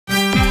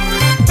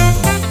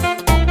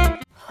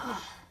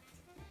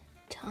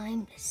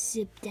Time to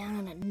sip down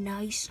on a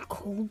nice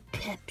cold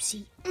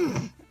Pepsi.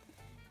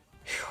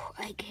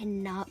 I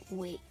cannot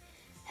wait.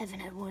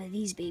 Haven't had one of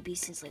these babies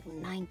since like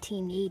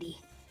 1980.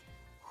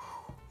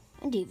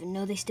 I didn't even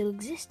know they still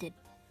existed.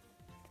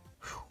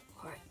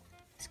 Alright,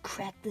 let's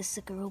crack this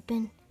sucker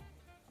open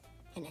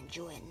and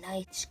enjoy a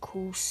nice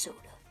cool soda.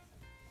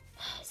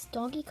 Is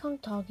Donkey Kong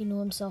talking to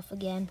himself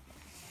again?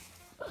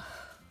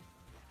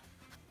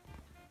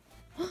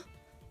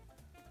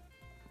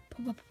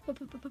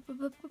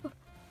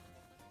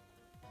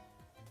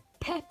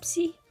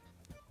 Pepsi?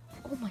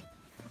 Oh my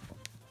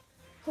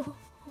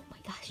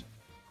gosh.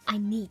 I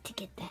need to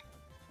get that.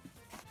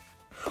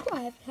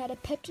 I haven't had a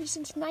Pepsi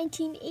since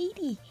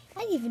 1980. I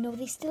didn't even know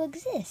they still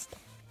exist.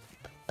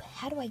 But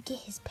how do I get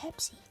his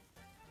Pepsi?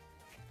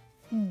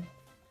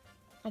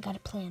 I got a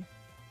plan.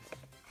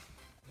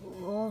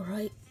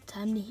 Alright,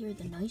 time to hear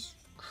the nice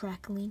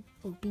crackling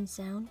open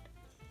sound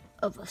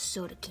of a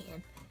soda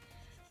can.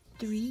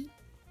 3,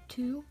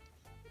 2,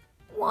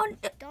 1.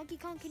 Donkey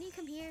Kong, can you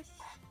come here?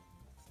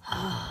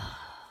 I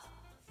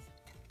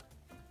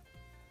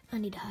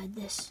need to hide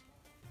this.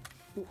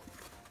 Ooh.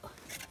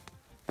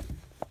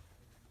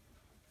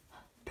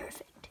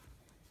 Perfect.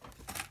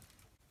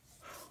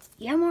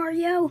 Yeah,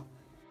 Mario.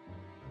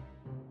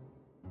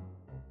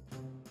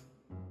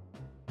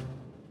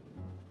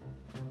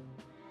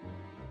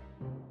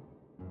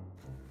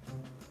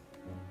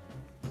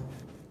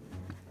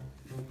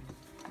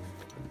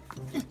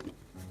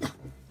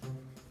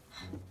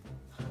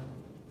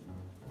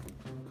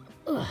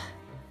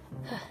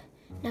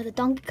 Now that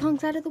Donkey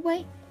Kong's out of the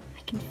way,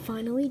 I can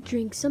finally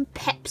drink some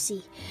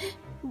Pepsi.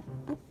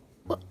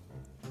 What?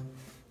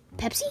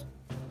 Pepsi?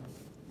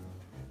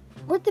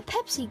 Where'd the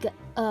Pepsi go?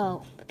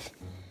 Oh,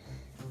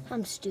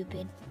 I'm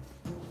stupid.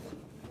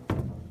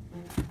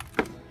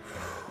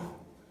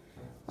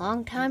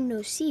 Long time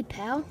no see,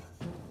 pal.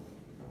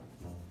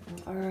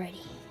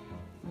 Alrighty.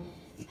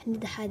 I need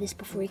to hide this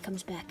before he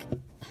comes back.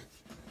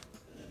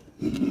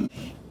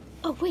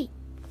 Oh, wait.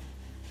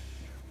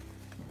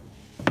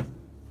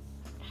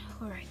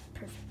 Alright,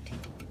 perfect.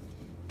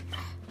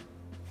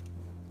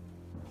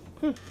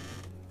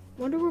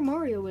 Wonder where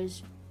Mario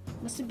is.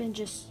 Must have been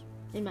just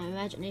in my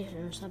imagination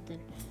or something.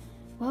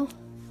 Well,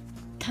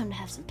 time to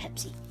have some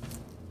Pepsi.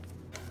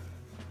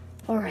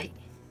 Alright,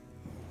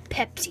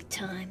 Pepsi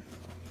time.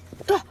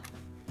 Ah!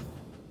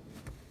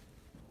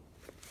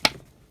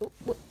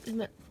 What is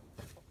that?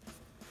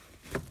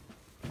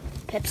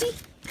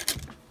 Pepsi?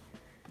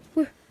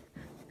 Where?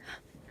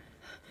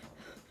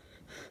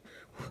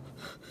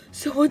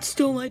 Someone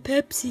stole my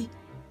Pepsi.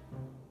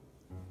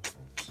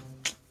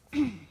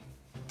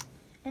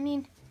 I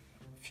mean,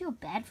 I feel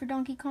bad for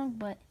Donkey Kong,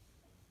 but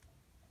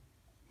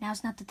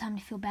now's not the time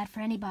to feel bad for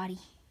anybody.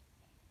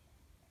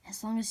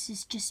 As long as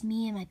it's just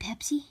me and my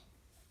Pepsi,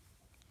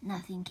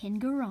 nothing can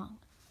go wrong.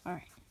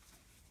 Alright.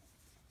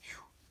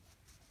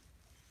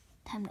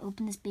 Time to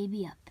open this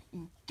baby up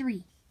in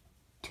 3,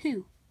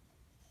 2,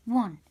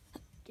 1.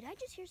 Did I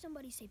just hear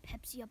somebody say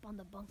Pepsi up on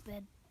the bunk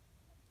bed?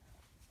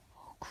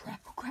 Oh crap,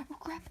 oh crap, oh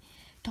crap.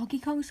 Donkey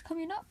Kong's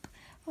coming up.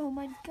 Oh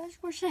my gosh,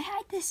 where should I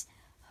hide this?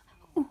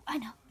 Oh, I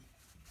know.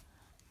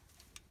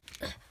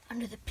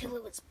 Under the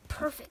pillow, it's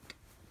perfect.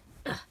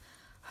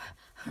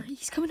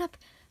 He's coming up.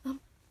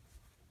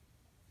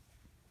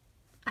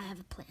 I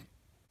have a plan.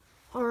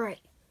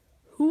 Alright,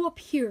 who up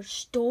here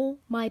stole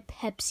my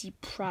Pepsi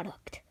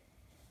product?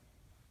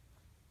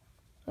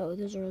 Oh,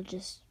 those are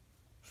just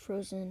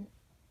frozen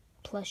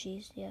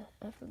plushies. Yeah,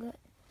 I forgot.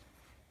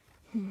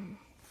 I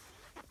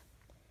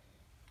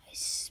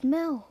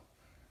smell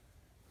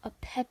a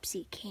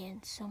Pepsi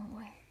can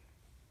somewhere.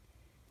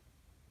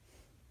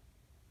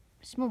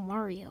 I smell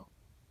Mario.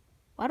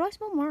 Why do I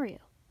smell Mario?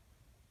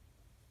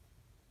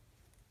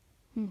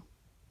 I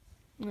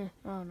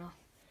don't know.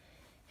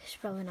 It's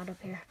probably not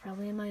up here.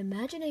 Probably in my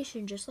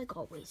imagination, just like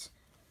always.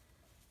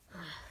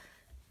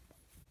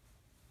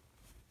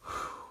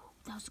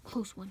 That was a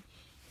close one.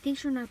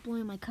 Thanks for not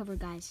blowing my cover,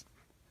 guys.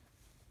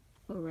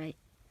 Alright.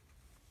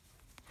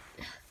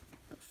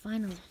 But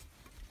finally,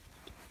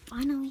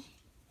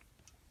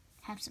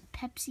 have some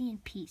Pepsi in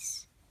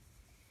peace.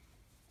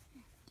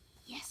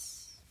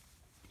 Yes.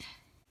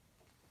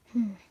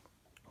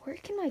 Where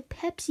can my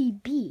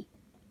Pepsi be?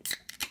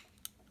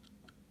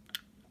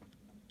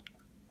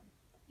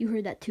 You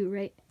heard that too,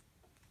 right?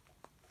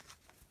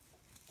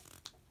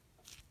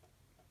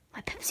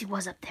 My Pepsi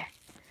was up there.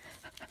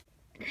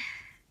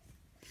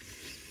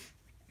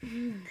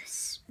 The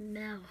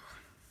smell.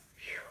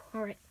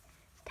 Alright,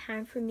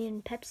 time for me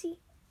and Pepsi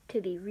to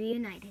be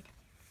reunited.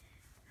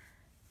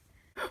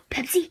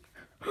 Pepsi?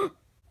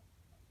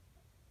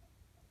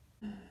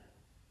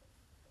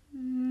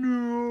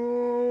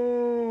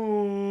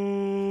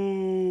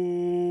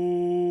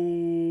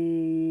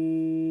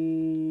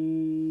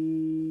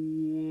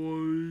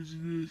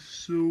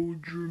 So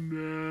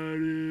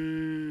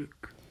dramatic.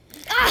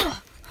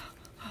 Ah!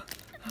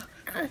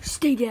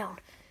 Stay down.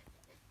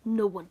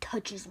 No one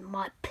touches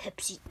my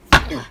Pepsi.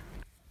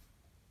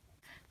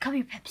 Come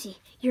here, Pepsi.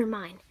 You're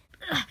mine.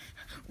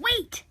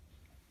 Wait!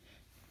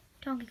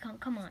 Donkey Kong,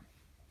 come on.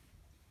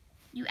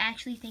 You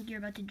actually think you're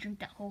about to drink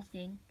that whole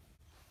thing?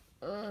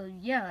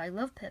 Yeah, I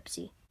love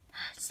Pepsi.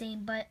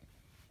 Same, but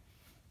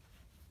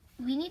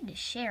we need to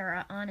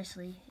share,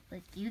 honestly.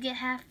 Like, you get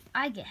half,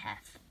 I get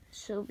half.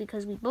 So,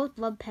 because we both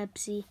love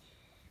Pepsi,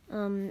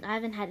 I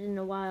haven't had it in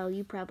a while.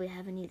 You probably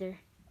haven't either.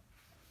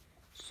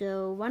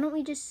 So, why don't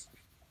we just...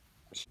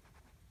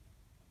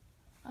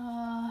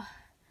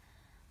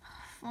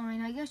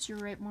 Fine, I guess you're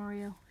right,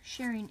 Mario.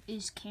 Sharing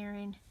is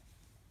caring.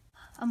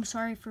 I'm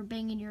sorry for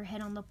banging your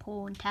head on the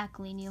pole and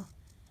tackling you.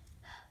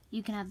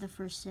 You can have the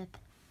first sip.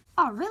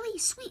 Oh, really?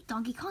 Sweet,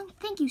 Donkey Kong.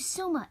 Thank you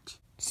so much.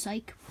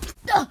 Psych.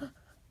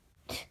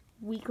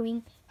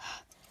 Weakling.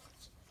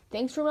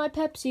 Thanks for my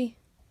Pepsi.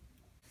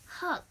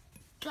 Oh,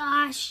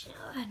 gosh.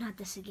 Not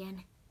this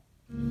again.